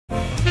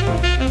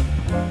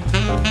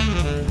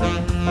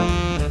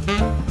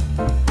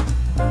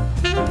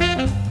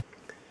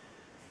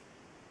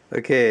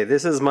Okay,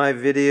 this is my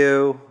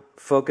video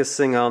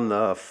focusing on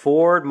the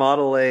Ford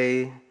Model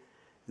A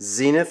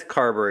Zenith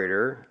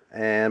carburetor,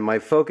 and my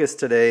focus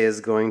today is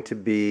going to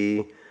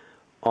be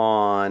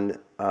on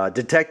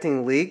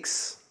detecting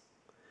leaks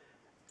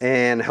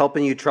and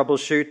helping you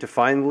troubleshoot to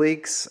find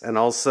leaks, and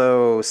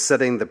also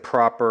setting the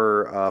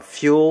proper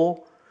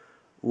fuel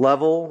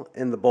level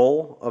in the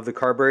bowl of the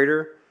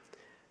carburetor.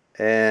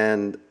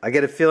 And I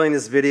get a feeling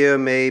this video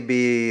may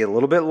be a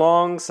little bit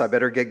long, so I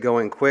better get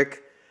going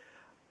quick.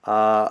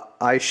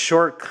 I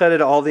shortcutted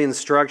all the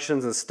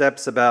instructions and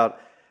steps about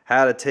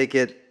how to take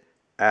it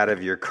out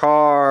of your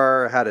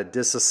car, how to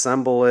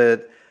disassemble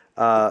it.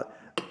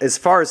 As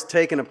far as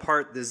taking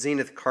apart the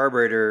Zenith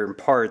carburetor in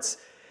parts,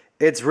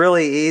 it's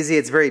really easy.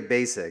 It's very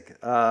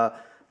basic.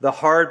 The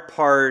hard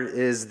part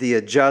is the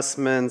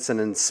adjustments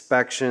and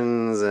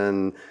inspections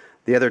and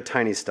the other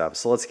tiny stuff.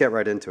 So let's get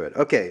right into it.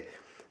 Okay,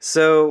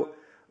 so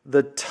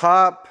the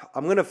top,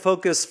 I'm going to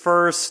focus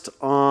first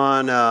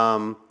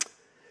on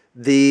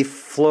the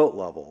float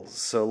levels.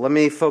 So let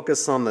me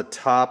focus on the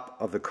top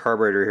of the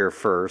carburetor here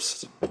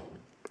first.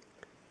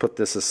 Put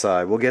this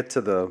aside. We'll get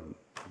to the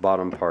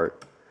bottom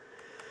part.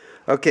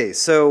 Okay,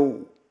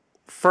 so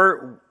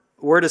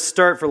where to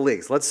start for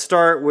leaks? Let's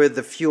start with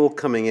the fuel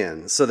coming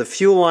in. So the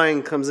fuel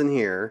line comes in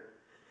here,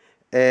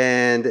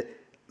 and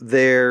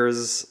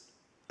there's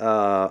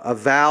a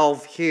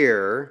valve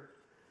here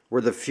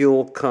where the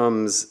fuel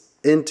comes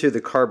into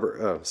the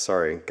carburetor. Oh,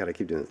 sorry, gotta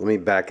keep doing this. Let me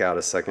back out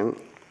a second.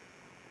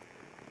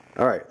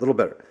 All right, a little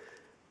better.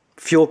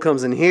 Fuel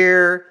comes in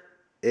here.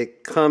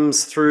 It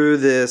comes through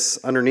this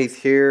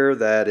underneath here.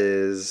 That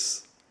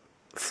is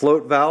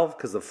float valve,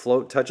 because the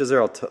float touches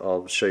there.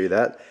 I'll show you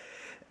that.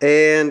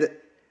 And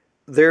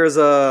there's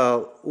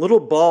a little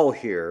ball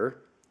here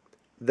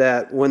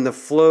that when the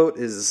float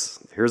is,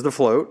 here's the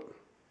float.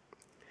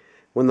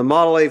 When the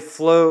Model A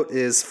float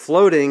is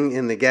floating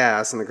in the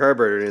gas in the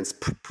carburetor and it's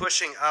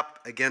pushing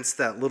up against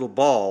that little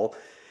ball,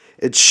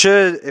 it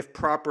should, if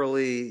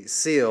properly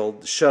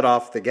sealed, shut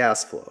off the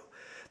gas flow.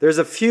 There's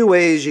a few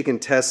ways you can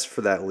test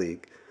for that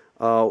leak.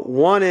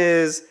 One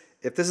is,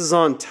 if this is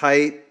on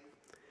tight,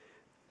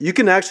 you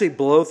can actually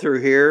blow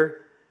through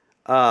here.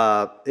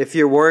 If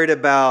you're worried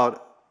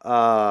about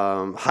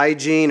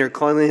hygiene or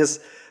cleanliness.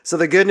 So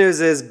the good news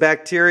is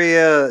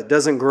bacteria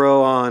doesn't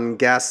grow on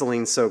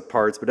gasoline-soaked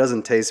parts, but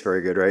doesn't taste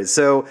very good, right?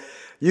 So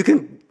you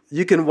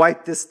can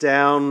wipe this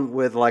down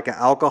with like an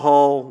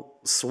alcohol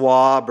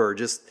swab, or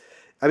just,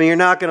 I mean, you're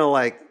not going to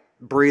like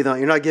breathe on,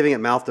 you're not giving it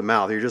mouth to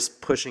mouth, you're just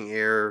pushing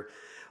air.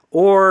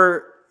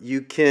 Or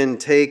you can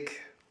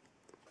take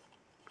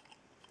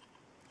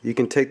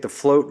the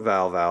float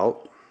valve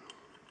out.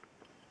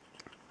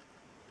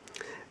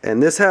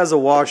 And this has a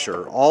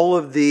washer. All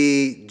of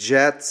the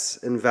jets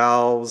and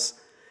valves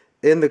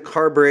in the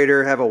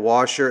carburetor have a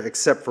washer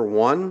except for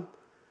one.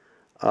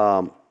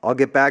 I'll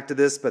get back to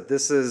this, but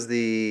this is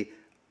the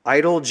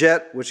idle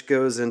jet, which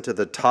goes into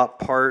the top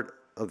part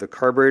of the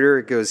carburetor.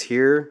 It goes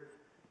here,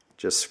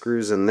 just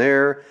screws in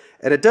there.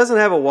 And it doesn't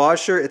have a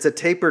washer. It's a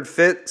tapered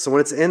fit, so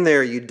when it's in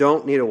there, you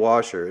don't need a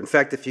washer. In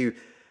fact, if you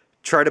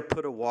try to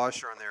put a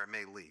washer on there, it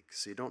may leak,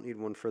 so you don't need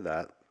one for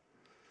that.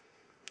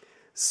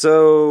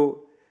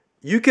 So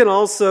you can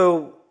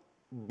also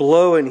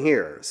blow in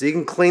here. So you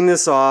can clean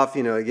this off,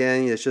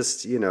 again, it's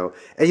just, and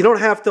you don't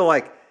have to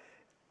like,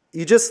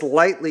 you just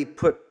lightly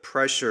put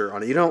pressure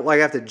on it. You don't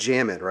like have to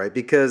jam it, right?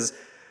 Because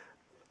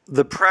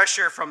the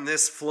pressure from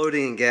this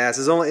floating gas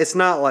is only, it's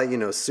not like,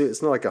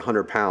 it's not like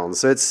 100 pounds.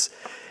 So it's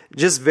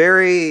just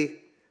very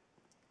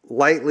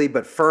lightly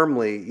but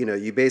firmly,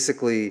 you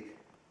basically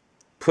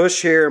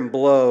push here and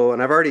blow,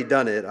 and I've already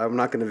done it. I'm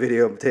not going to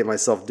videotape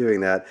myself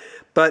doing that,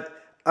 but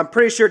I'm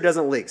pretty sure it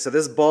doesn't leak. So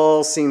this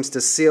ball seems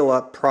to seal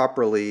up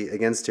properly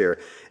against here.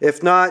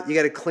 If not, you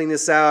got to clean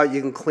this out.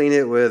 You can clean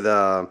it with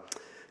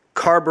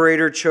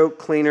carburetor choke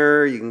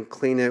cleaner. You can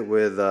clean it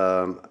with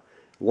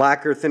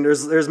lacquer thin.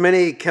 There's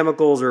many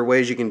chemicals or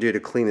ways you can do to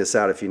clean this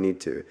out if you need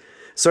to.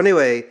 So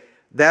anyway,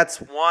 that's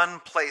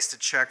one place to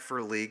check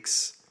for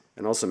leaks,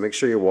 and also make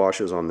sure your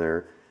washer's on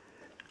there.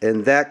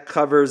 And that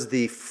covers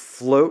the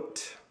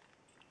float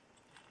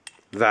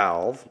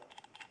valve.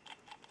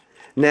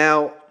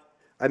 Now,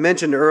 I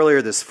mentioned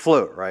earlier this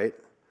float, right?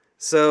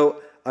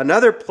 So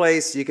another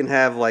place you can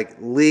have like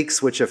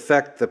leaks which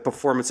affect the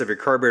performance of your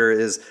carburetor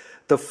is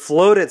the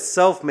float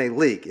itself may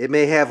leak. It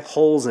may have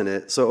holes in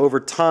it. So over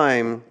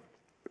time,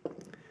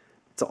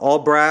 it's all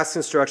brass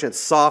construction, it's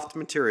soft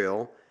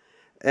material,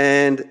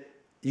 and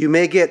you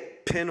may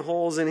get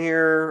pinholes in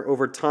here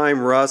over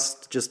time,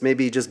 rust,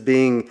 maybe just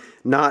being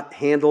not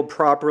handled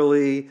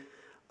properly.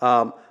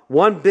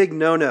 One big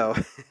no-no,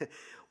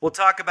 we'll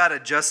talk about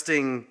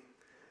adjusting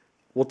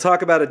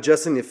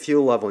the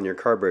fuel level in your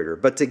carburetor.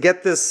 But to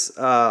get this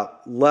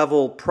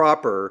level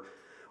proper,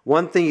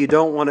 one thing you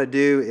don't want to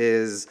do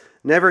is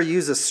never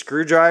use a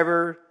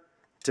screwdriver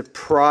to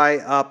pry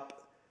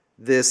up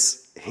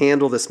this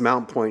handle, this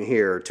mount point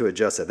here to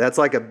adjust it. That's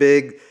like a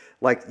big,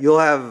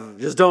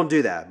 just don't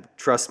do that.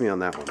 Trust me on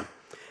that one.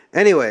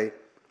 Anyway,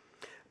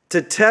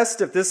 to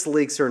test if this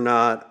leaks or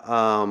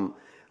not,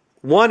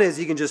 One is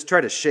you can just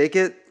try to shake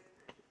it.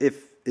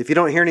 If you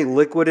don't hear any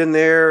liquid in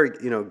there,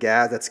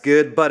 gas, that's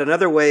good. But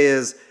another way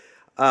is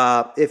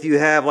if you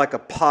have like a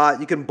pot,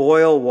 you can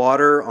boil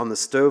water on the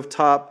stove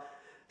top.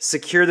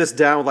 Secure this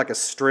down with like a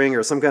string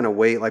or some kind of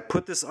weight. Like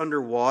put this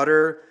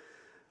underwater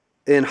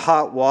in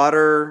hot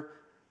water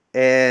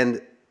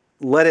and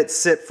let it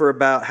sit for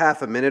about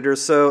half a minute or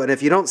so. And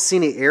if you don't see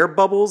any air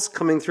bubbles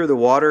coming through the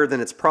water, then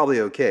it's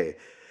probably okay.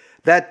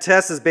 That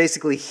test is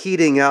basically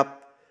heating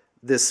up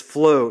this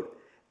float,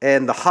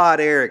 and the hot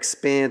air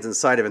expands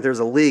inside of it. If there's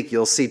a leak,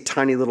 you'll see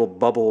tiny little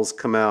bubbles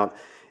come out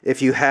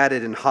if you had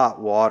it in hot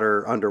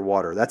water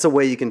underwater. That's a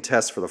way you can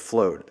test for the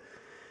float.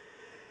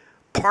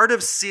 Part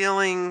of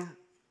sealing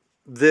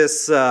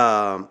this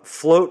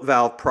float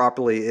valve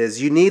properly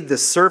is you need the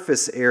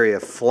surface area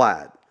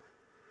flat.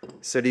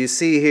 So do you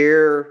see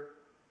here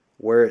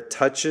where it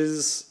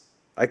touches?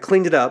 I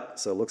cleaned it up,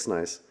 so it looks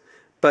nice.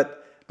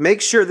 But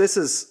make sure this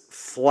is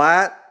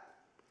flat.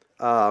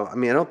 I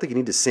don't think you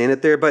need to sand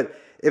it there, but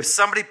if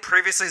somebody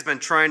previously has been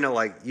trying to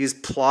like use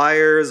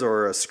pliers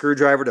or a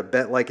screwdriver to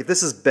bend, like if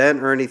this is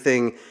bent or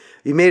anything,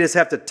 you may just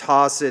have to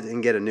toss it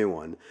and get a new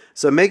one.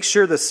 So make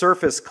sure the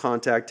surface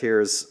contact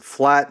here is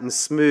flat and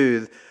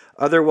smooth.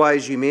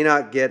 Otherwise, you may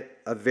not get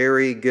a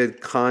very good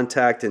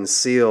contact and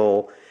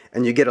seal,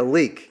 and you get a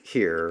leak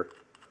here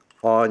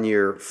on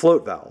your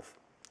float valve.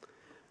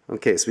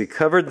 Okay, so we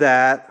covered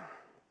that.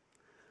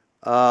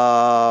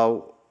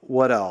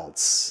 What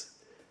else?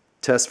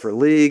 Test for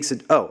leaks.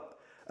 Oh,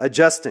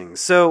 adjusting.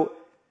 So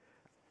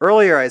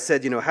earlier I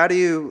said, how do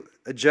you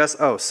adjust?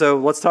 Oh, so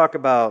let's talk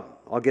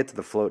about, I'll get to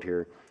the float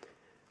here.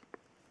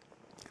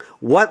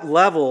 What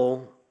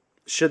level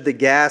should the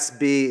gas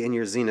be in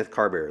your Zenith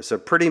carburetor? So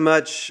pretty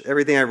much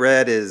everything I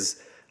read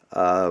is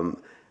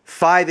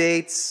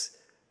 5/8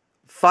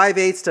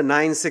 to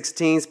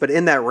 9/16, but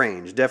in that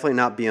range, definitely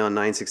not beyond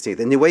 9/16.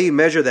 And the way you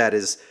measure that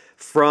is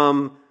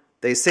from,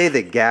 they say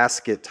the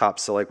gasket top,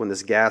 so like when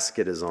this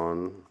gasket is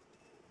on,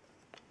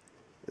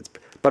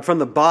 but from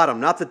the bottom,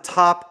 not the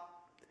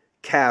top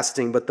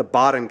casting, but the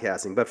bottom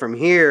casting. But from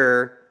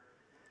here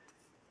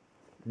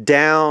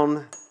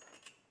down,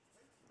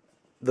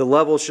 the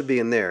level should be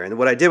in there. And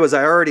what I did was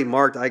I already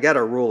marked, I got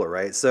a ruler,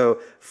 right? So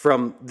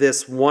from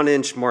this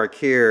 1-inch mark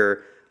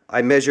here,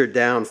 I measured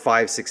down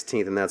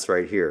 5/16, and that's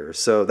right here.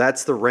 So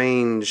that's the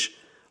range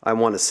I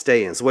want to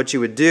stay in. So what you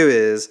would do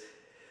is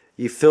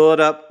you fill it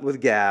up with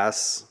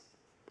gas.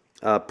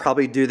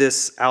 Probably do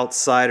this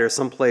outside or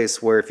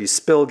someplace where if you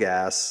spill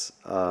gas,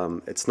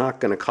 it's not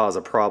going to cause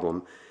a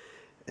problem.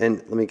 And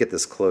let me get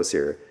this close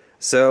here.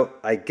 So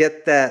I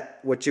get that,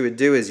 what you would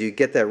do is you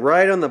get that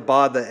right on the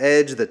bottom, the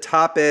edge, the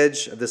top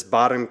edge of this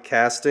bottom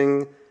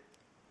casting,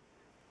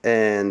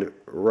 and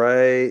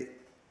right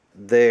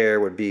there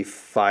would be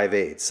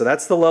 5/8. So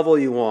that's the level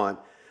you want.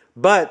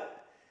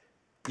 But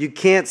you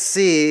can't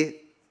see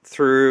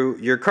through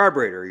your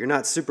carburetor. You're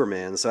not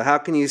Superman. So how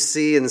can you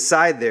see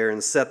inside there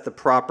and set the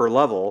proper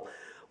level?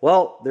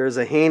 Well, there's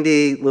a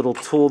handy little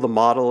tool the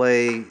Model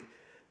A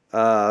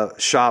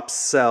shops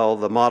sell,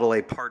 the Model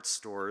A parts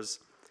stores.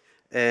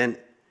 And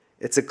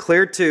it's a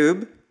clear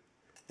tube,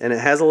 and it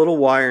has a little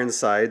wire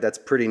inside. That's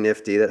pretty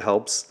nifty. That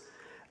helps.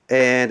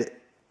 And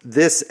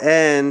this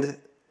end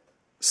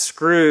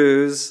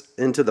screws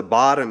into the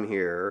bottom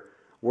here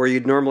where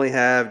you'd normally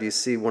have, do you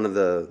see one of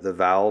the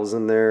valves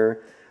in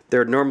there?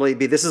 There'd normally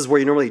be, this is where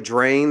you normally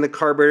drain the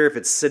carburetor. If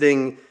it's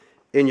sitting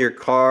in your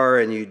car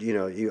and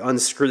you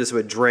unscrew this, it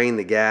would drain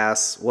the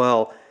gas.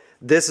 Well,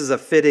 this is a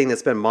fitting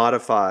that's been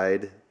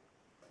modified.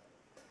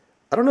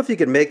 I don't know if you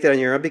could make that on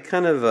your own. It'd be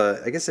kind of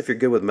I guess if you're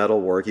good with metal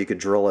work, you could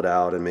drill it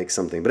out and make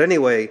something. But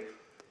anyway,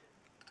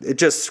 it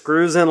just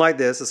screws in like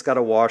this. It's got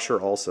a washer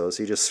also,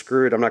 so you just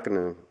screw it. I'm not going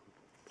to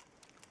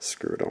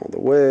screw it all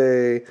the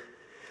way.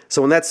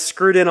 So when that's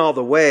screwed in all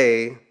the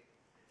way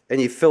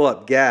and you fill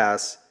up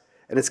gas,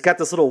 and it's got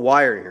this little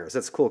wire in here. So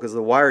that's cool because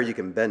the wire, you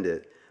can bend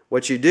it.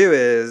 What you do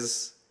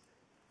is,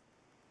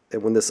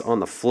 and when this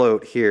on the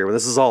float here, when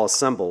this is all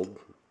assembled,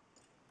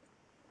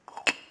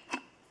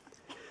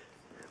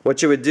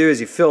 what you would do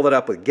is you fill it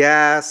up with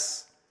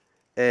gas,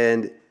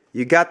 and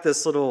you got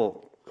this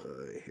little,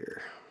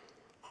 here,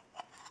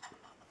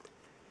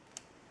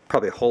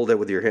 probably hold it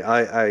with your hand.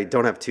 I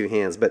don't have two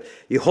hands, but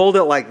you hold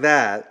it like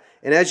that,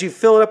 and as you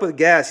fill it up with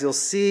gas, you'll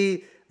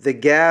see the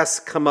gas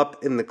come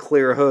up in the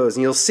clear hose,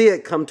 and you'll see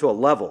it come to a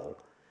level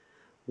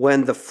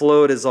when the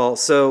float is all,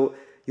 so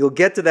you'll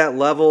get to that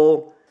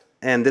level,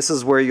 and this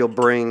is where you'll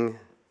bring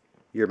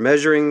your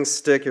measuring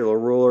stick, your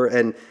little ruler,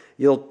 and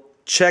you'll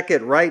check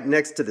it right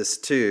next to this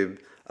tube.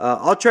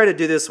 I'll try to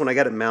do this when I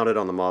got it mounted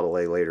on the Model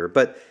A later,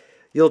 but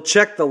you'll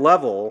check the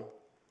level,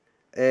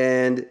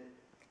 and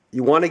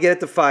you want to get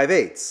it to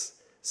 5/8.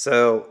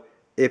 So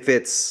if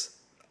it's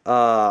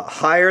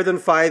higher than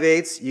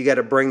 5/8, you got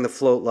to bring the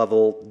float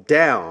level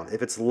down.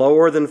 If it's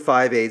lower than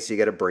 5/8, you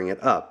got to bring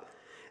it up.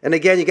 And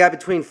again, you got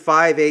between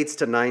 5/8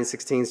 to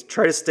 9/16.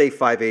 Try to stay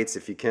 5/8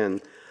 if you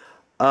can.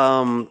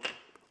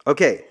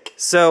 Okay,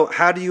 so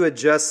how do you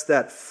adjust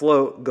that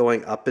float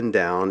going up and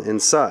down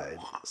inside?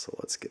 So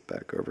let's get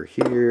back over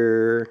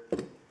here.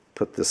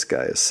 put this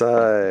guy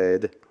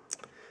aside.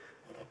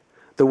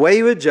 The way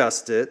you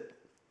adjust it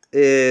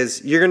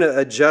is you're going to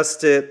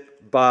adjust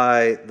it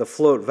by the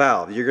float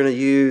valve. You're going to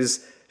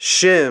use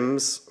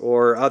shims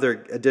or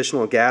other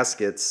additional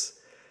gaskets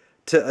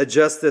to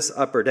adjust this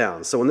up or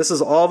down. So when this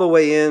is all the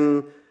way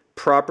in,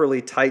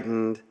 properly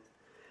tightened,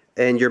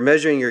 and you're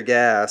measuring your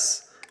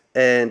gas,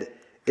 and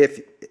if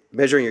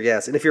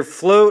your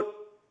float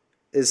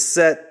is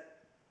set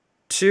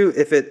to,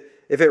 if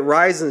it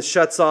rises and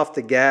shuts off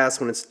the gas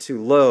when it's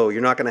too low,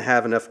 you're not going to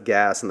have enough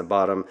gas in the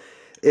bottom.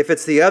 If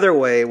it's the other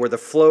way, where the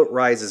float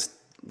rises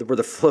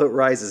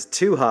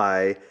too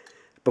high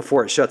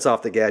before it shuts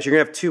off the gas, you're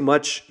going to have too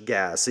much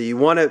gas. So you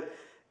want it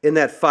in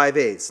that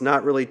 5/8,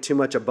 not really too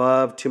much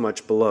above, too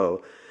much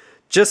below.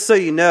 Just so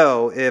you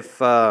know,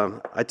 if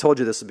I told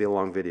you this would be a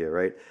long video,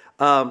 right?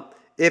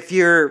 If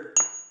your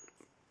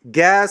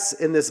gas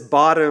in this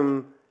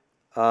bottom,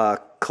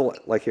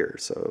 like here,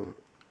 so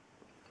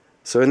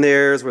in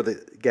there is where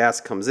the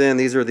gas comes in.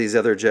 These are these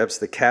other jets,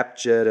 the cap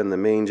jet and the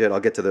main jet. I'll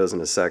get to those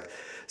in a sec.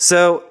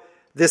 So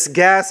this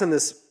gas in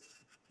this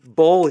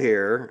bowl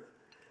here,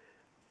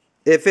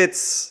 if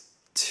it's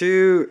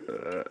too,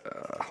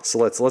 so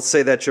let's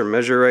say that's your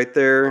measure right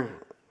there.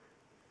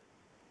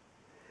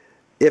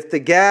 If the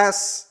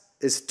gas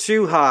is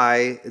too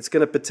high, it's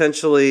going to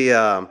potentially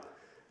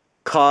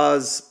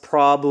cause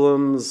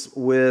problems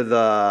with,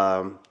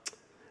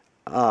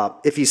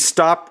 if you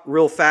stop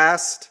real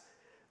fast.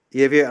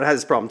 It has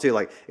this problem too,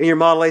 like in your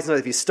Model A,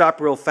 if you stop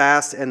real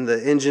fast and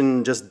the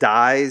engine just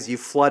dies, you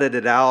flooded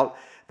it out.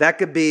 That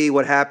could be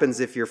what happens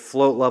if your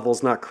float level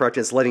is not correct.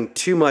 It's letting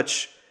too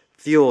much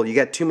fuel. You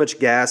got too much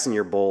gas in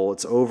your bowl.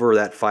 It's over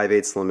that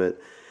 5/8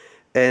 limit,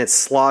 and it's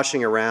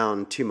sloshing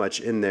around too much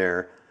in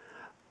there.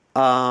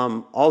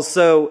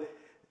 Also,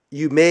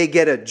 you may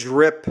get a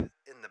drip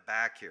in the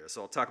back here.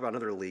 So I'll talk about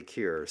another leak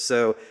here.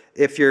 So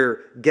if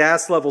your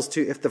gas level's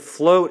if the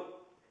float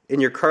in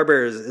your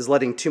carburetor is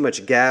letting too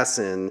much gas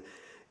in,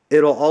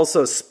 it'll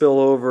also spill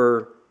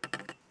over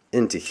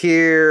into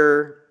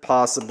here,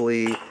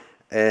 possibly,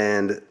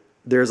 and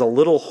there's a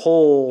little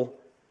hole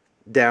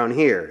down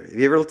here. If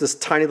you ever look at this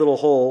tiny little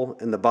hole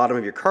in the bottom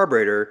of your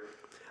carburetor,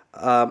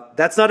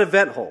 that's not a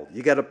vent hole.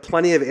 You got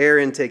plenty of air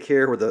intake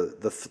here where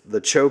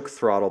the choke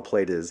throttle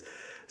plate is.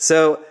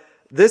 So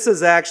this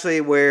is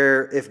actually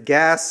where if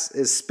gas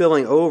is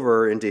spilling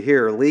over into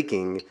here or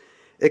leaking,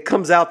 it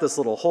comes out this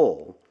little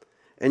hole.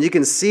 And you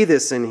can see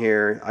this in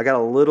here. I got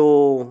a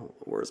little,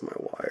 where's my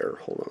wire?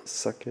 Hold on a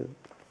second.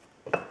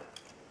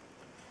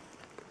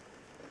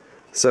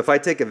 So if I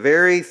take a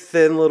very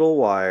thin little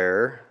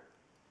wire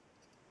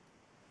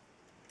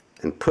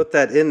and put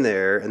that in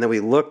there, and then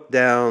we look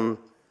down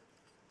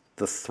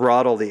the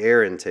throttle, the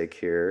air intake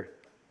here,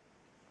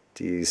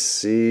 do you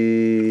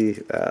see,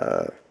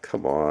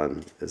 come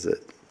on,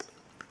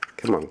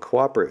 come on,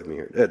 cooperate with me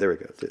here. There we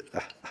go. Get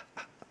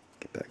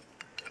back.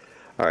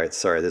 All right,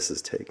 sorry, this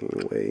is taking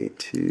way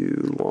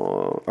too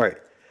long. All right,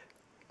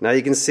 now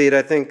you can see it,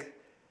 I think.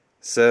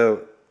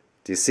 So,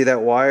 do you see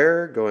that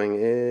wire going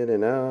in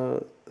and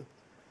out?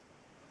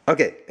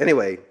 Okay,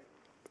 anyway,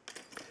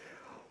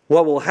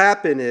 what will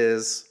happen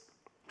is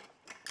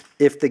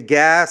if you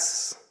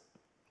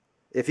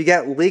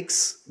got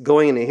leaks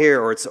going into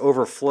here or it's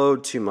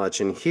overflowed too much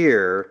in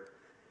here,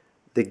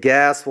 the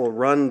gas will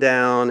run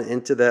down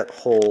into that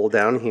hole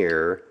down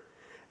here.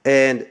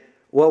 And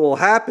what will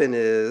happen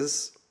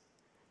is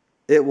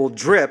it will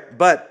drip,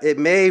 but it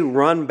may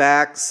run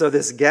back, so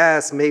this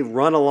gas may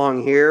run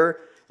along here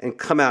and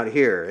come out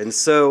here. And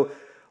so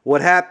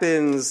what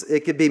happens,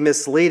 it could be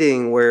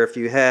misleading where if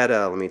you had,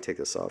 let me take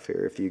this off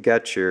here, if you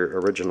got your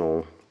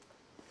original,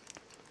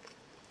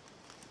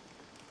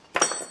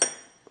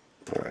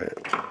 all right,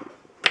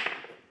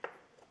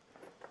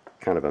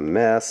 kind of a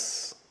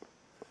mess,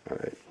 all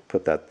right,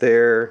 put that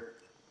there.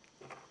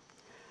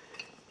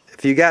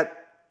 If you got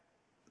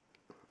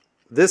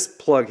this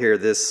plug here,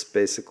 this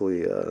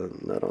basically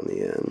nut on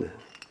the end.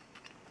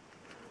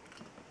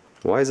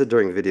 Why is it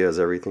during videos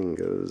everything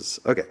goes,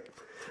 okay.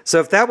 So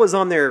if that was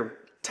on there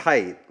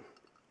tight,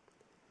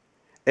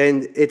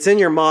 and it's in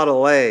your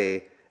Model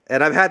A,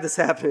 and I've had this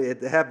happen,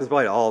 it happens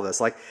probably to all of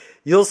us, like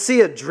you'll see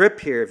a drip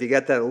here if you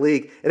got that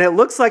leak, and it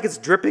looks like it's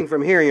dripping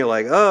from here, and you're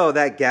like, oh,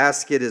 that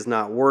gasket is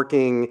not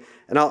working,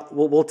 and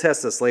we'll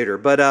test this later,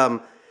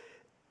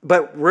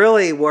 but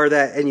really where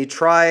that, and you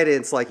try it, and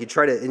it's like you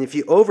try to, and if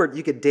you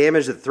could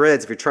damage the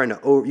threads if you're trying to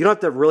you don't have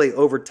to really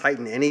over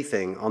tighten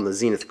anything on the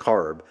Zenith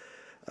carb.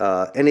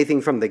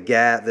 Anything from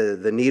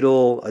the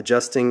needle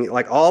adjusting,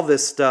 like all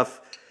this stuff,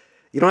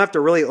 you don't have to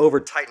really over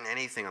tighten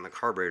anything on the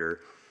carburetor.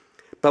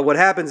 But what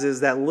happens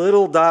is that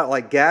little dot,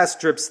 like gas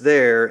drips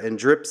there and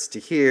drips to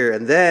here,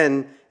 and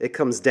then it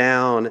comes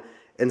down,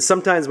 and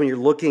sometimes when you're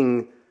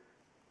looking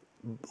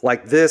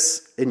like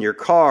this in your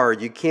car,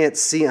 you can't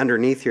see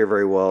underneath here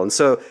very well. And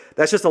so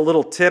that's just a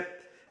little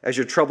tip as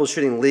you're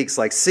troubleshooting leaks.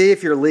 Like see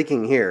if you're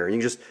leaking here. You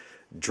can just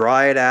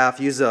dry it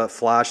off, use a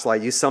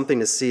flashlight, use something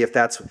to see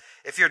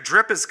if your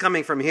drip is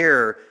coming from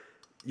here,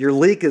 your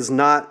leak is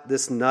not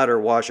this nut or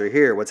washer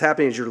here. What's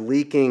happening is you're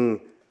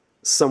leaking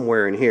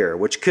somewhere in here,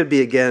 which could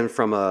be, again,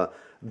 from a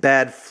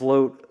bad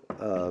float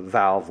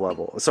valve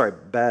level. Sorry,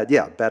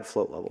 bad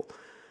float level.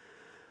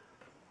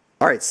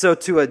 All right, so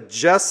to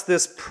adjust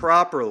this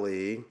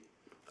properly,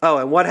 oh,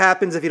 and what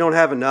happens if you don't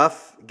have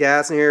enough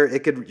gas in here?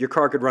 Your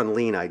car could run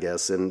lean, I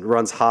guess, and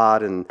runs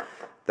hot, and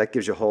that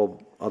gives you a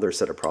whole other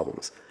set of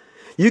problems.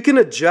 You can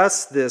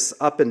adjust this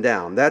up and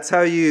down. That's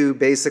how you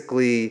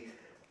basically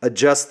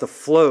adjust the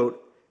float,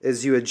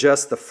 is you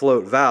adjust the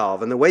float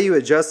valve. And the way you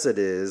adjust it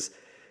is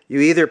you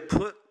either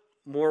put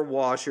more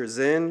washers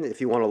in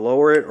if you want to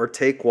lower it, or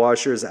take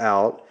washers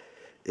out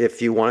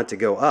if you want it to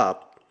go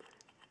up.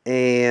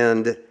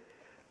 And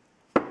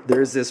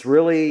there's this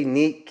really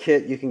neat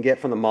kit you can get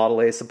from the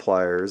Model A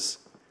suppliers.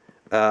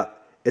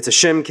 It's a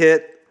shim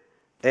kit,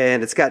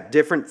 and it's got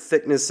different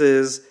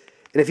thicknesses.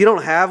 And if you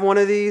don't have one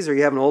of these, or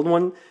you have an old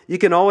one, you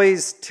can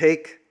always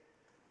take,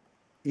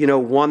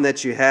 one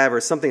that you have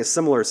or something a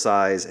similar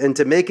size, and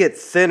to make it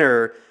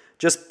thinner,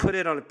 just put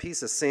it on a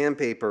piece of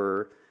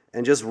sandpaper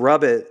and just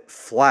rub it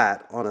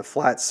flat on a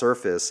flat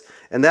surface,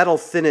 and that'll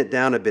thin it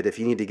down a bit if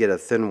you need to get a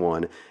thin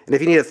one. And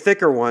if you need a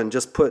thicker one,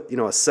 just put,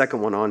 a second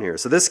one on here.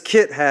 So this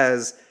kit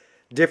has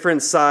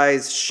different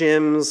size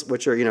shims,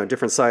 which are,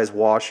 different size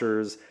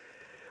washers,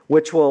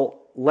 which will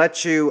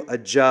let you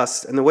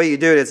adjust. And the way you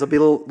do it is, it'll be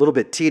a little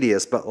bit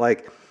tedious, but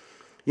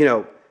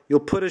you'll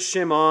put a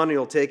shim on,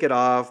 you'll take it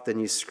off, then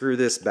you screw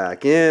this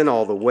back in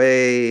all the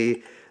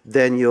way,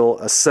 then you'll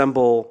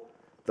assemble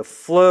the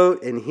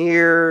float in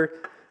here,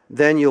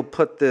 then you'll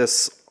put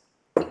this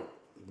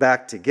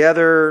back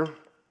together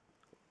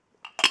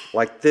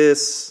like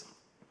this,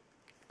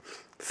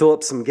 fill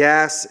up some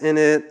gas in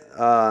it,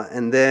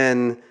 and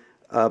then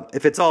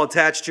if it's all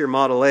attached to your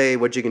Model A,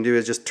 what you can do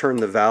is just turn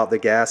the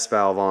gas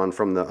valve on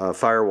from the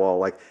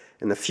firewall,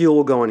 and the fuel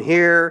will go in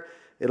here,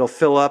 it'll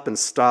fill up and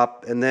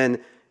stop, and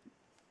then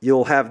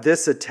you'll have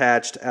this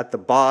attached at the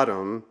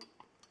bottom,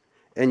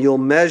 and you'll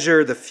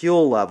measure the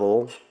fuel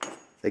level,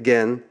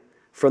 again,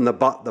 from the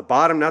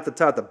bottom, not the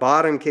top, the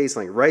bottom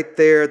casing, right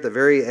there at the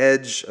very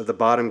edge of the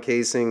bottom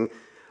casing.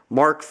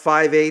 Mark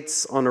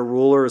 5/8 on a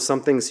ruler or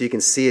something so you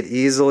can see it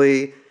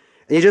easily.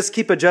 And you just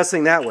keep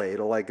adjusting that way.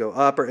 It'll go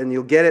up, and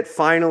you'll get it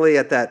finally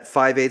at that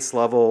 5/8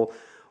 level,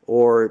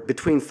 or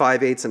between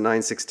 5/8 and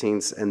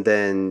 9/16, and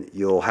then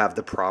you'll have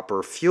the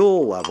proper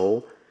fuel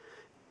level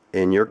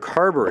in your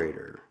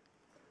carburetor.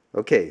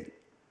 Okay,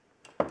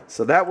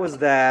 so that was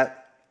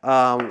that.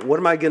 What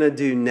am I going to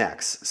do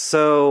next?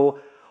 So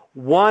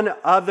one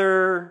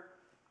other,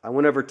 I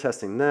went over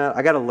testing that.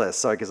 I got a list,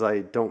 sorry, because I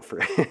don't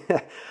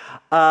forget.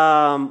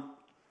 The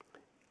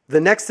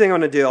next thing I'm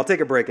going to do, I'll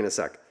take a break in a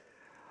sec.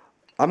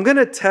 I'm going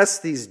to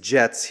test these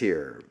jets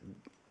here.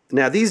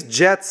 Now, these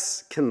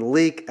jets can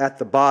leak at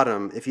the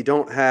bottom if you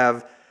don't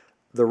have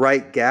the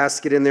right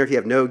gasket in there, if you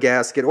have no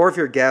gasket, or if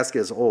your gasket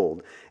is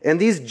old.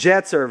 And these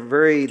gaskets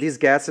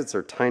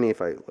are tiny.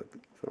 If I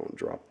don't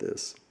drop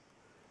this.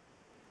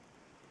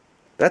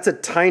 That's a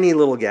tiny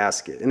little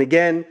gasket. And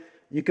again,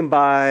 you can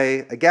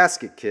buy a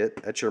gasket kit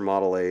at your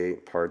Model A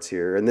parts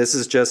here. And this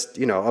is just,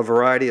 a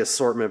variety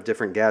assortment of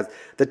different gaskets.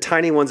 The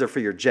tiny ones are for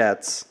your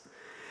jets.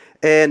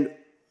 And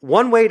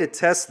one way to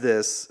test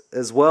this,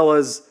 as well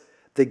as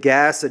the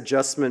gas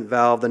adjustment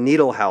valve, the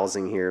needle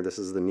housing here, this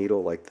is the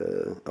needle, let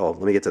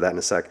me get to that in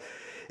a sec,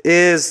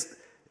 is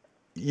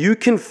you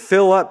can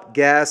fill up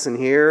gas in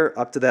here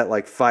up to that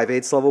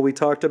 5/8 level we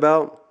talked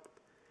about.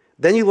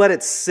 Then you let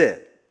it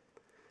sit.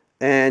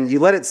 And you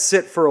let it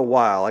sit for a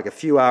while, a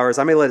few hours.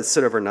 I may let it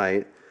sit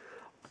overnight.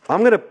 I'm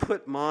going to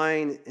put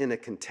mine in a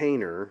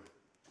container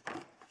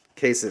in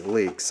case it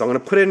leaks. So I'm going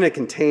to put it in a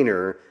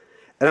container,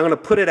 and I'm going to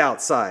put it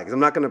outside, because I'm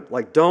not going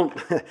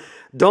to,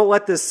 don't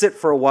let this sit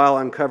for a while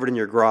uncovered in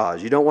your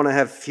garage. You don't want to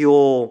have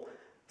fuel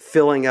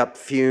filling up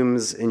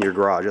fumes in your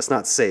garage. That's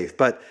not safe.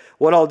 But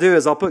what I'll do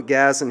is I'll put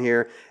gas in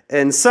here.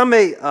 And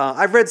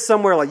I've read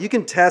somewhere you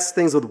can test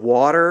things with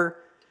water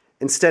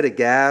instead of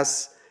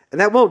gas. And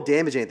that won't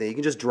damage anything. You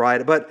can just dry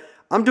it. But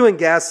I'm doing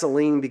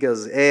gasoline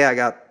because A, I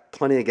got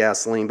plenty of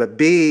gasoline. But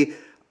B,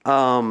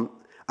 I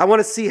want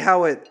to see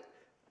how it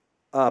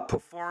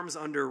performs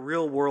under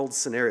real world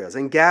scenarios.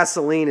 And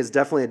gasoline is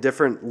definitely a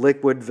different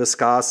liquid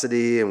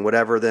viscosity and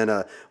whatever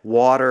than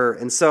water.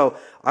 And so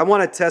I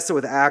want to test it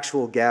with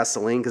actual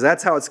gasoline because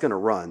that's how it's going to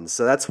run.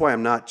 So that's why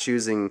I'm not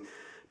choosing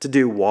to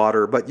do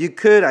water. But you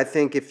could, I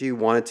think, if you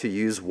wanted to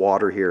use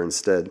water here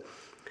instead.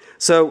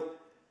 So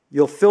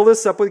you'll fill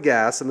this up with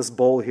gas in this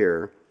bowl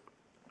here.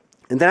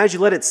 And then as you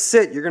let it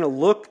sit, you're going to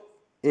look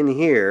in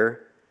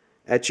here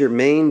at your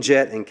main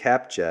jet and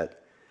cap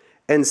jet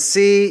and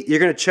see, you're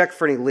going to check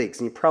for any leaks.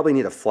 And you probably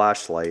need a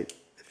flashlight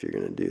if you're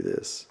going to do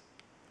this.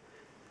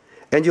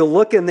 And you'll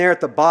look in there at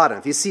the bottom.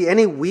 If you see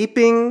any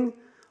weeping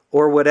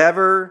or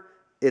whatever,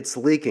 it's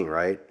leaking,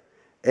 right?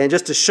 And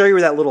just to show you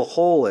where that little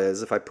hole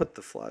is, if I put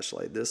the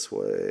flashlight this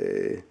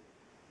way,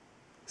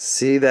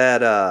 see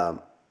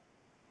that...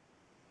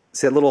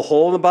 See that little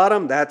hole in the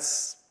bottom?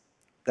 That's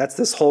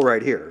this hole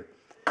right here.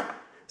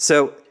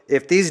 So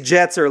if these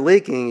jets are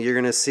leaking, you're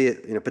going to see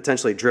it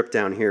potentially drip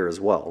down here as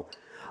well.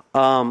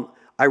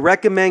 I I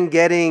recommend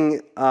getting,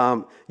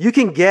 you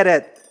can get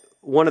at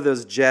one of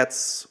those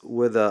jets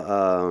with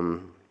a,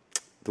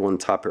 the one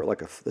top here, like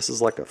this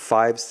is like a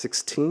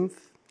 5/16.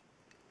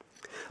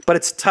 But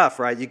it's tough,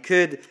 right?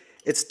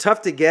 It's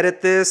tough to get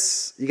at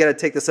this. You got to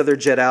take this other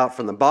jet out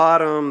from the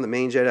bottom, the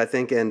main jet, I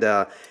think, and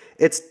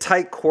it's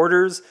tight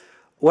quarters.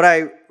 What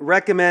I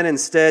recommend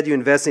instead you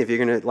invest in if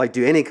you're going to like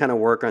do any kind of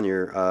work on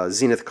your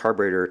Zenith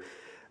carburetor,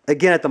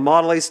 again, at the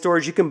Model A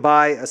stores, you can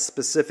buy a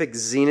specific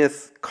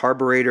Zenith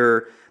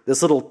carburetor,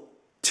 this little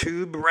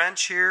tube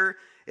wrench here.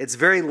 It's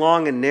very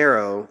long and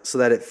narrow so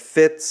that it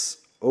fits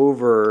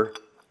over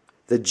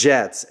the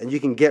jets, and you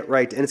can get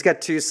right, and it's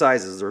got two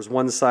sizes. There's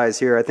one size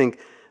here, I think,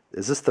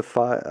 is this the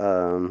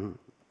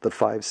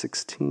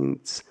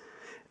 5/16?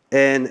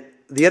 And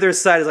the other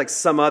side is like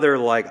some other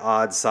like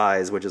odd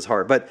size, which is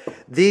hard. But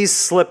these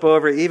slip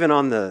over, even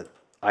on the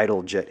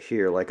idle jet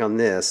here, like on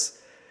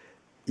this,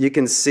 you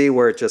can see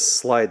where it just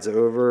slides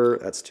over.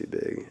 That's too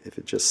big. If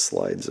it just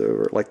slides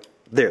over, like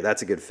there,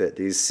 that's a good fit.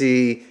 Do you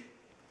see?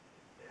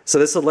 So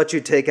this will let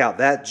you take out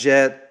that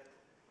jet,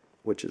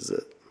 which is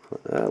it?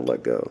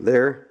 Let go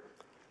there.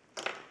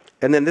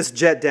 And then this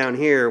jet down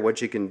here,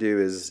 what you can do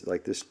is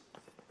like this.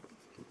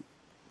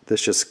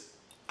 This just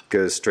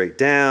goes straight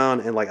down,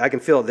 and like I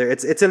can feel it there.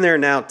 It's in there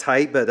now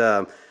tight, but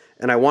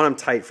and I want them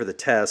tight for the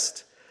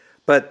test.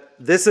 But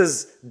this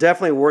is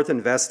definitely worth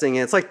investing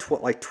in. It's like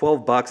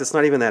 $12. It's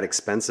not even that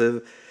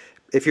expensive.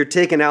 If you're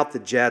taking out the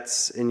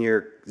jets in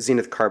your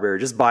Zenith carburetor,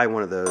 just buy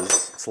one of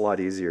those. It's a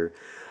lot easier.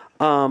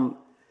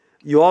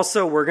 You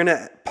also,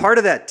 part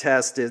of that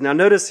test is, now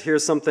notice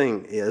here's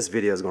something, yeah, this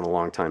video is going a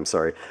long time,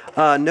 sorry.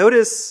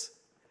 Notice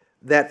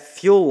that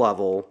fuel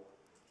level,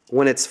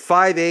 when it's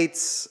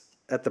 5/8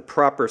 at the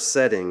proper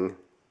setting,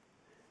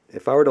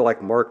 if I were to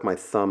like mark my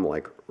thumb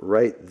like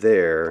right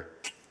there,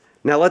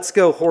 now let's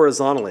go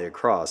horizontally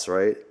across,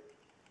 right?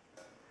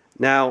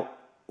 Now,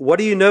 what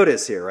do you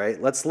notice here, right?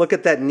 Let's look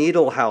at that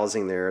needle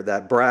housing there,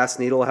 that brass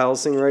needle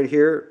housing right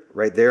here,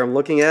 right there I'm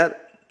looking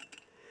at.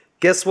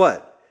 Guess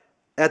what?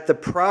 At the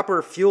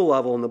proper fuel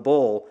level in the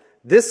bowl,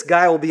 this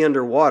guy will be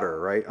underwater,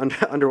 right?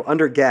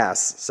 Under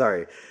gas,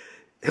 sorry.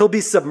 He'll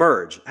be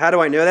submerged. How do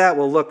I know that?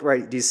 Well, look,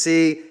 right, do you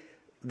see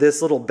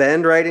this little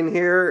bend right in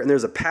here? And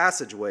there's a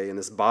passageway in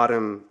this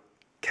bottom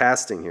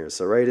casting here.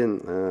 So right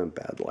in,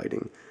 bad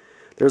lighting.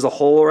 There's a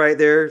hole right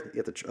there.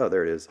 You have to, oh,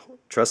 there it is.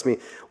 Trust me.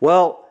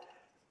 Well,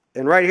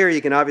 and right here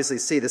you can obviously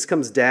see this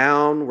comes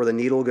down where the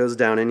needle goes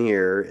down in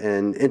here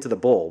and into the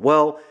bowl.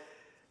 Well,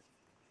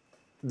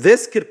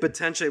 this could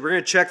potentially, we're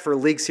going to check for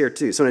leaks here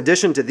too. So in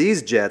addition to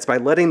these jets, by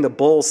letting the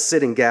bowl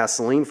sit in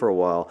gasoline for a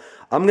while,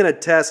 I'm going to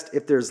test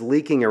if there's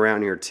leaking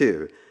around here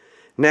too.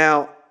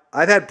 Now,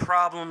 I've had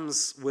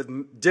problems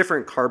with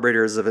different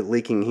carburetors of it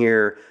leaking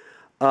here.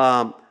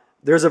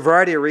 There's a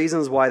variety of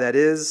reasons why that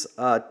is.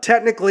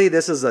 Technically,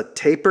 this is a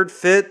tapered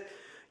fit.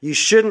 You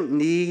shouldn't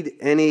need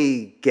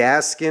any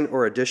gasket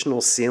or additional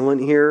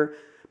sealant here.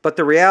 But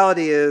the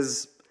reality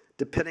is,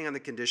 depending on the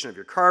condition of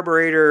your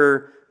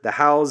carburetor, the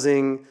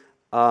housing,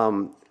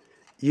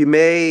 you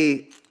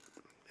may,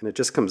 and it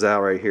just comes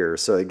out right here.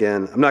 So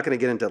again, I'm not going to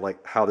get into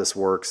like how this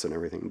works and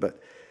everything, but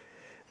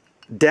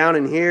down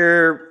in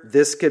here,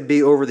 this could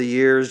be over the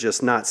years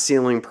just not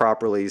sealing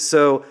properly.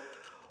 So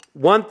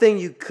one thing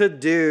you could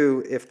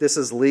do if this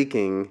is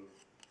leaking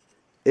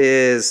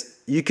is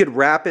you could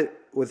wrap it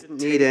with,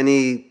 need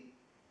any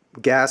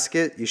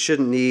gasket. You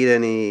shouldn't need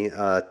any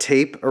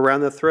tape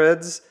around the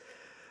threads,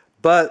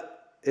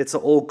 but it's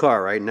an old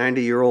car, right?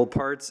 90-year-old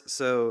parts.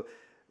 So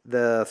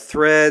the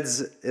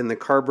threads in the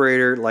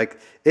carburetor, like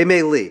it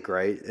may leak,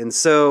 right? And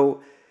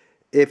so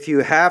if you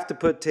have to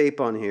put tape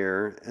on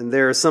here, and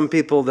there are some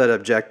people that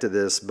object to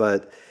this,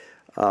 but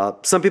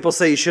some people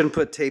say you shouldn't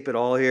put tape at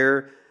all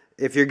here.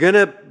 If you're going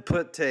to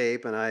put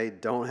tape, and I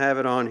don't have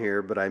it on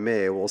here, but I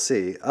may, we'll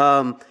see,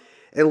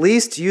 at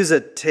least use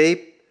a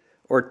tape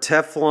or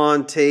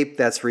Teflon tape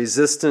that's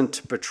resistant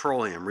to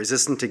petroleum,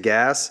 resistant to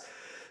gas.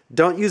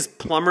 Don't use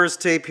plumber's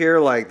tape here,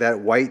 like that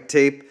white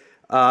tape.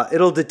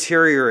 It'll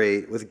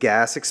deteriorate with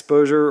gas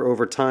exposure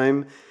over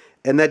time.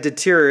 And that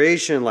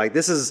deterioration, like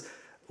this is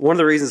one of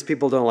the reasons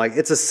people don't like,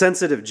 it's a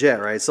sensitive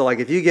jet, right? So like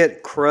if you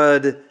get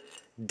crud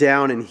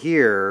down in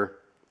here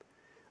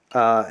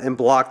and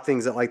block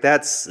things like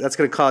that's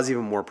going to cause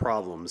even more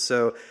problems.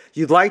 So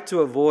you'd like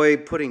to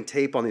avoid putting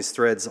tape on these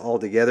threads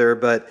altogether,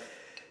 but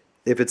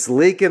if it's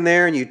leaking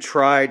there and you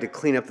try to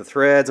clean up the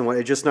threads and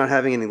you're just not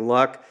having any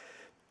luck,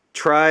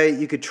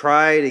 you could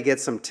try to get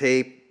some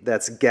tape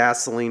that's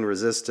gasoline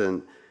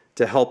resistant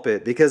to help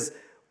it, because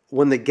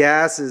when the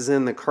gas is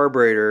in the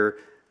carburetor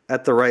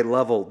at the right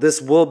level,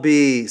 this will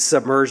be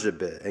submerged a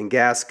bit and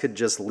gas could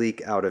just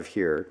leak out of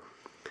here.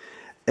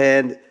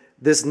 And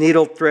this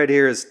needle thread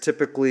here is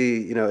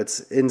typically, you know, it's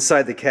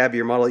inside the cab of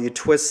your model. You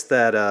twist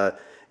that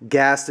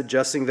gas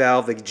adjusting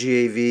valve, the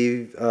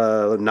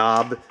GAV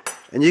knob,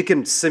 and you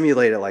can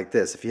simulate it like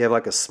this. If you have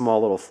like a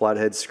small little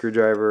flathead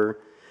screwdriver,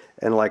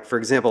 and like for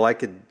example, I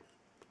could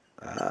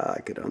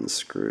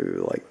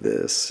unscrew like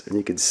this, and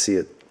you could see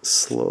it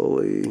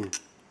slowly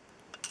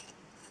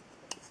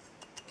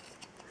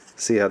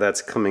See how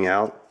that's coming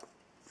out?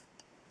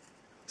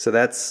 So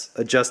that's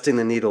adjusting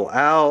the needle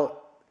out,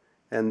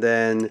 and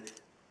then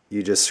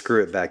you just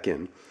screw it back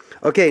in.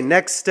 Okay,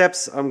 next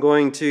steps, I'm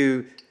going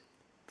to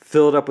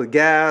fill it up with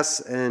gas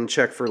and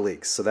check for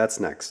leaks. So that's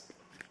next.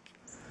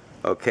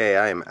 Okay,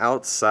 I am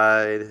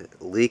outside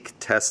leak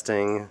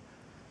testing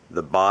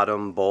the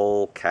bottom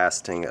bowl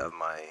casting of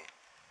my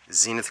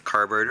Zenith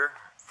carburetor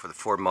for the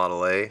Ford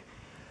Model A.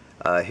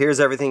 Here's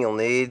everything you'll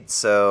need.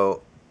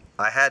 So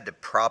I had to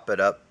prop it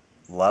up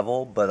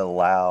level but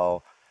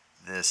allow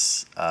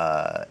this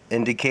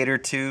indicator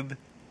tube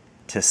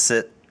to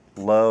sit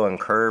low and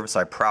curved. So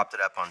I propped it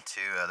up on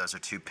those are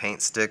two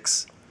paint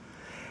sticks.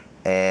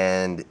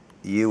 And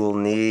you will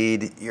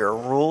need your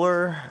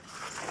ruler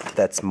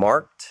that's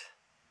marked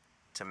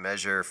to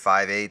measure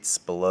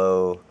 5/8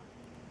 below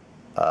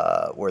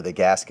where the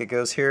gasket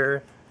goes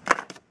here.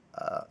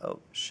 Oh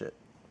shit,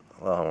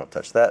 well I won't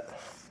touch that.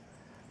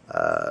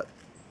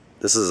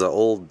 This is an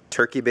old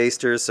turkey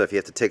baster, so if you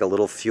have to take a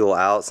little fuel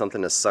out,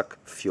 something to suck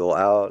fuel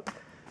out,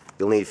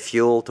 you'll need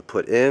fuel to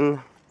put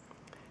in.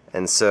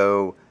 And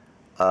so,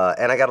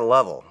 and I got a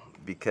level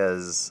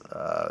because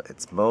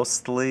it's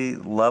mostly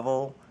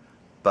level,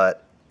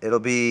 but it'll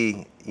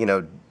be, you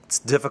know, it's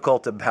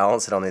difficult to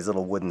balance it on these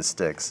little wooden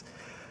sticks.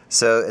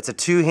 So it's a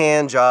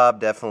two-hand job,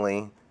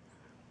 definitely.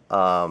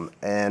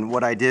 And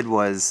what I did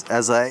was,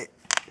 as I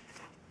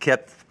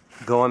kept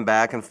going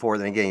back and forth,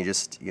 and again,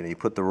 you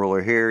put the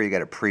ruler here, you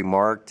got it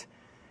pre-marked,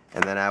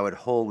 and then I would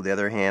hold with the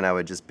other hand, I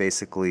would just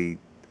basically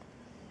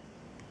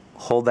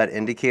hold that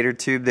indicator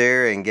tube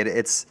there and get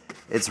it.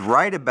 It's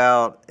right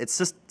about, it's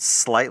just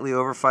slightly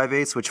over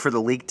 5/8, which for the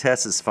leak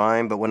test is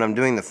fine, but when I'm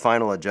doing the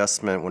final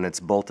adjustment, when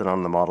it's bolted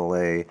on the Model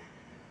A,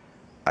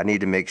 I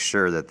need to make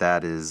sure that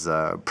that is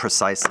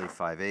precisely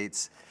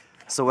 5/8.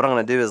 So what I'm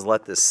going to do is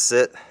let this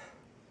sit.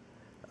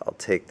 I'll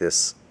take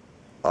this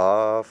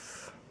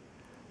off.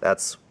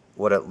 That's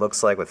what it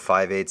looks like with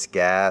 5/8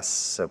 gas,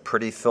 so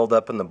pretty filled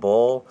up in the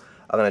bowl.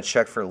 I'm going to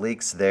check for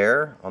leaks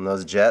there on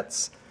those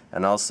jets,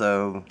 and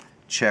also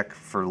check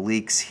for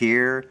leaks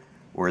here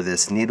where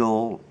this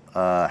needle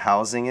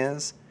housing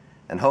is,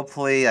 and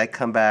hopefully I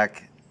come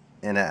back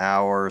in an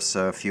hour or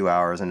so, a few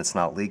hours, and it's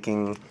not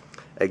leaking.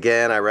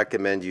 Again, I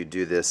recommend you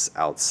do this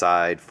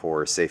outside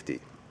for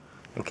safety.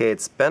 Okay,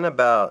 it's been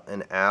about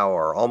an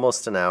hour,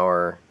 almost an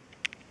hour,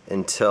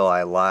 until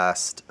I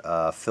last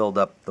filled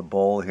up the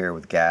bowl here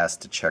with gas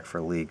to check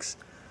for leaks.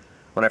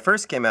 When I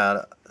first came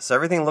out, so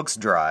everything looks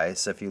dry.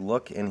 So if you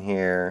look in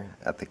here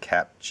at the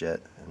cap jet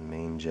and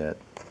main jet,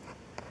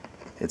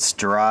 it's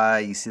dry.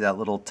 You see that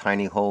little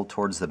tiny hole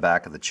towards the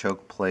back of the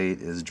choke plate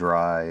is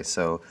dry.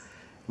 So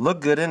look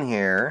good in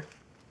here,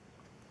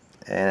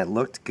 and it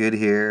looked good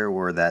here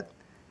where that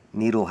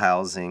needle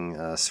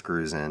housing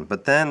screws in.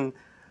 But then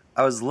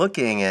I was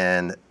looking,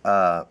 and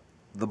the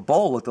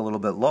bowl looked a little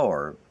bit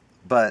lower,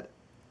 but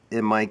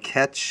in my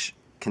catch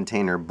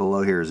container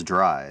below here is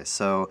dry.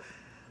 So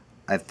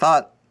I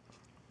thought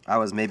I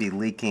was maybe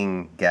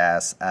leaking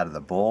gas out of the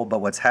bowl, but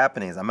what's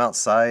happening is I'm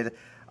outside.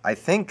 I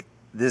think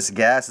this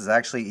gas is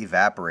actually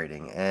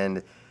evaporating,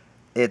 and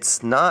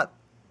it's not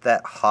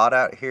that hot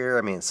out here.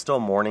 I mean, it's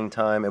still morning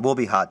time. It will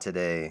be hot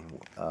today.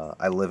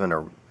 I live in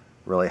a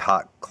really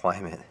hot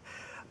climate,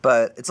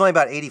 but it's only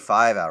about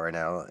 85 out right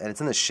now, and it's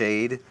in the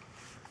shade.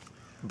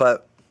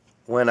 But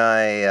when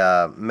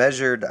I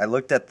measured, I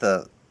looked at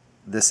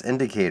this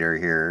indicator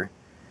here.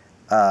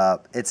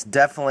 It's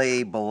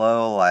definitely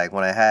below, like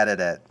when I had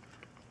it at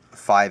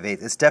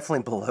 5/8, it's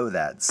definitely below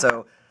that.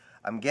 So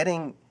I'm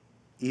getting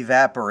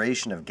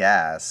evaporation of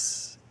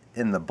gas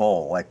in the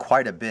bowl, like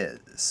quite a bit.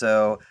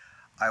 So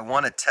I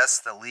want to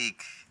test the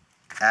leak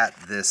at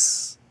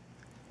this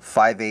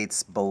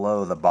 5/8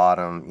 below the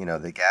bottom, you know,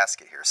 the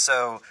gasket here.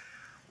 So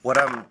what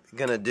I'm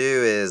gonna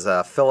do is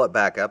fill it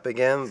back up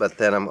again, but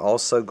then I'm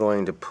also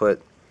going to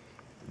put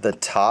the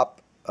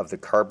top of the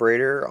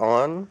carburetor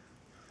on,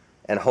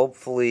 and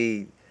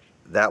hopefully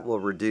that will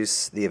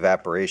reduce the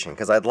evaporation,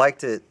 because I'd like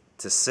to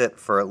sit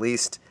for at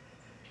least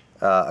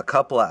a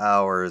couple of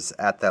hours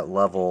at that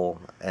level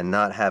and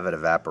not have it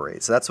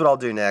evaporate. So that's what I'll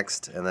do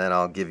next, and then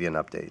I'll give you an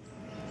update.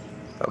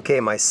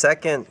 Okay, my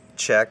second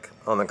check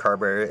on the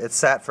carburetor, it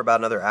sat for about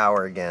another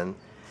hour again,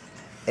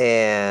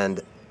 and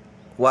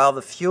while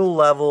the fuel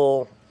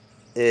level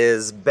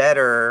is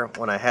better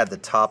when I had the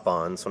top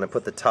on, so when I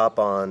put the top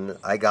on,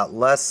 I got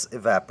less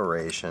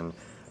evaporation,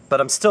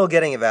 but I'm still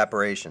getting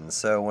evaporation.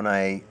 So when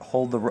I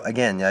hold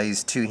again, I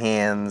use two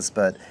hands,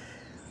 but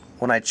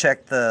when I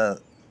check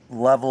the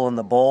level in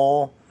the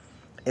bowl,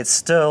 it's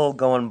still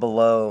going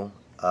below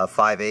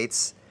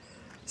 5/8.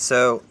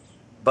 So,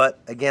 but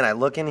again, I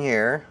look in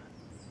here,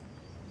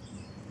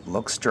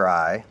 looks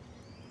dry,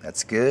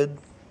 that's good.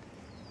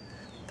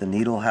 The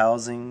needle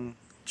housing,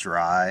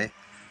 dry.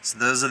 So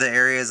those are the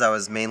areas I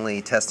was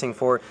mainly testing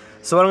for.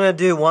 So what I'm going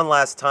to do one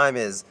last time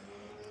is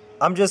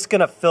I'm just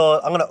going to fill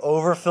it, I'm going to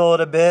overfill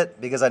it a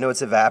bit because I know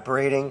it's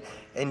evaporating,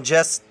 and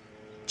just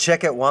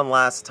check it one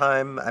last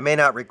time. I may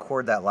not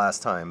record that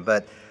last time,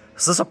 but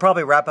so this will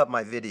probably wrap up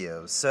my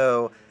video.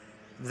 So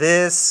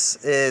this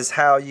is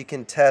how you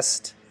can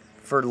test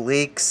for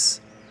leaks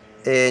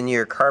in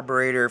your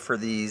carburetor for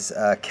these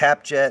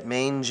cap jet,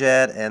 main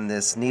jet, and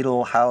this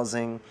needle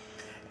housing.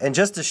 And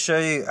just to show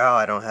you, oh,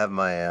 I don't have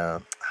my, I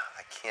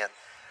can't.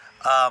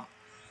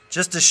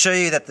 Just to show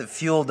you that the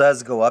fuel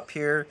does go up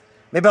here.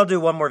 Maybe I'll do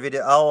one more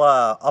video.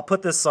 I'll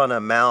put this on a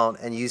mount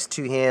and use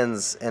two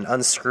hands and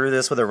unscrew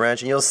this with a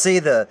wrench, and you'll see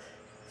the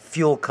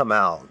fuel come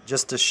out.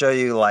 Just to show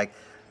you, like,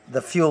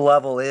 the fuel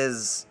level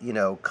is, you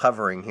know,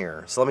 covering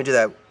here. So let me do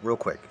that real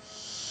quick.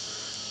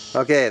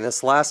 Okay, and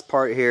this last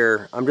part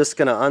here, I'm just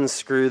going to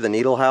unscrew the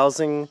needle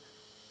housing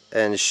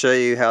and show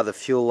you how the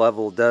fuel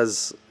level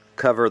does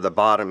cover the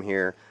bottom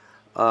here.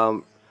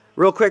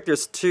 Real quick,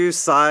 there's two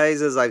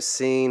sizes I've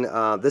seen.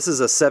 This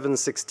is a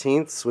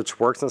 7/16, which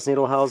works in this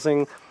needle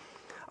housing.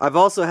 I've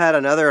also had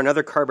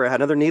another carburetor,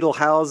 had another needle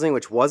housing,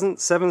 which wasn't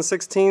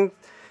 7/16.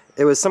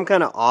 It was some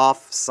kind of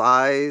off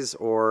size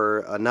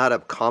or not a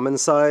common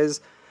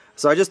size.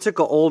 So I just took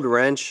an old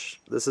wrench.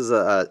 This is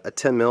a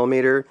 10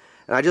 millimeter,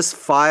 and I just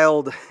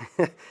filed,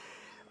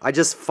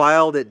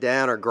 it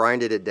down or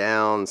grinded it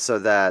down so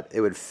that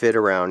it would fit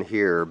around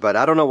here. But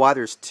I don't know why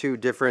there's two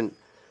different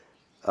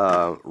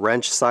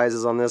wrench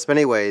sizes on this. But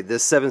anyway,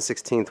 this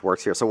 7/16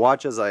 works here. So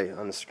watch as I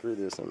unscrew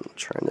this. I'm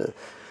trying to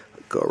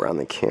go around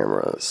the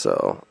camera.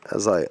 So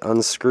as I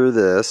unscrew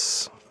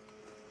this,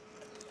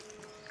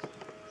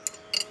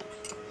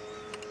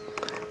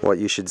 what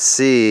you should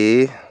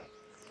see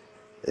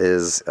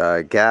is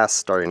gas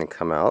starting to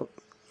come out.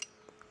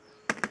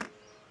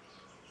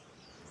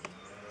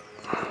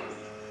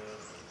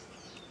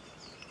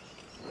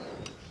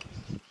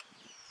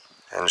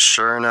 And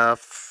sure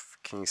enough,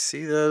 can you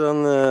see that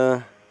on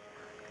the,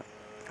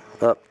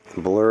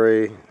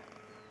 blurry.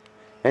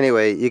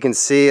 Anyway, you can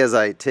see as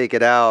I take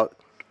it out,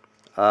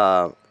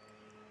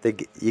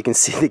 you can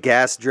see the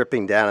gas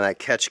dripping down in that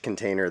catch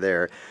container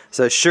there.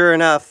 So sure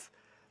enough,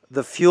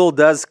 the fuel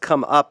does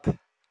come up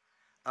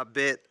a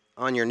bit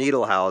on your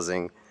needle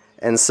housing.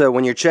 And so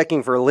when you're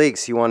checking for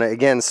leaks, you want to,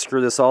 again,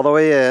 screw this all the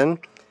way in.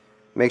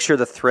 Make sure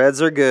the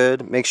threads are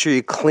good. Make sure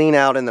you clean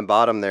out in the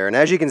bottom there. And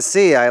as you can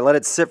see, I let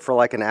it sit for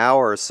like an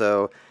hour or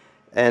so.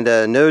 And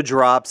no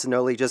drops,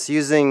 no leak, just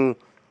using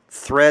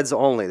threads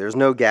only. There's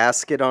no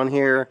gasket on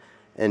here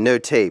and no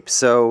tape.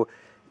 So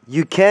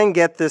you can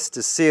get this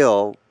to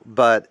seal,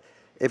 but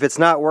if it's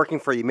not working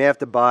for you, you may have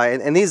to buy,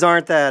 and these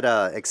aren't that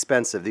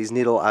expensive. These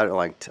needle, I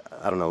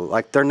don't know,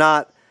 like they're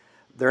not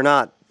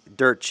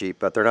dirt cheap,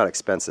 but they're not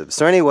expensive.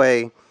 So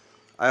anyway,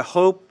 I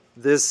hope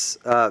this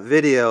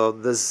video,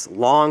 this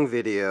long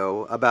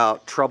video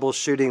about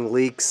troubleshooting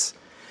leaks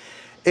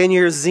in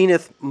your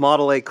Zenith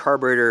Model A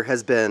carburetor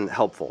has been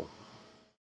helpful.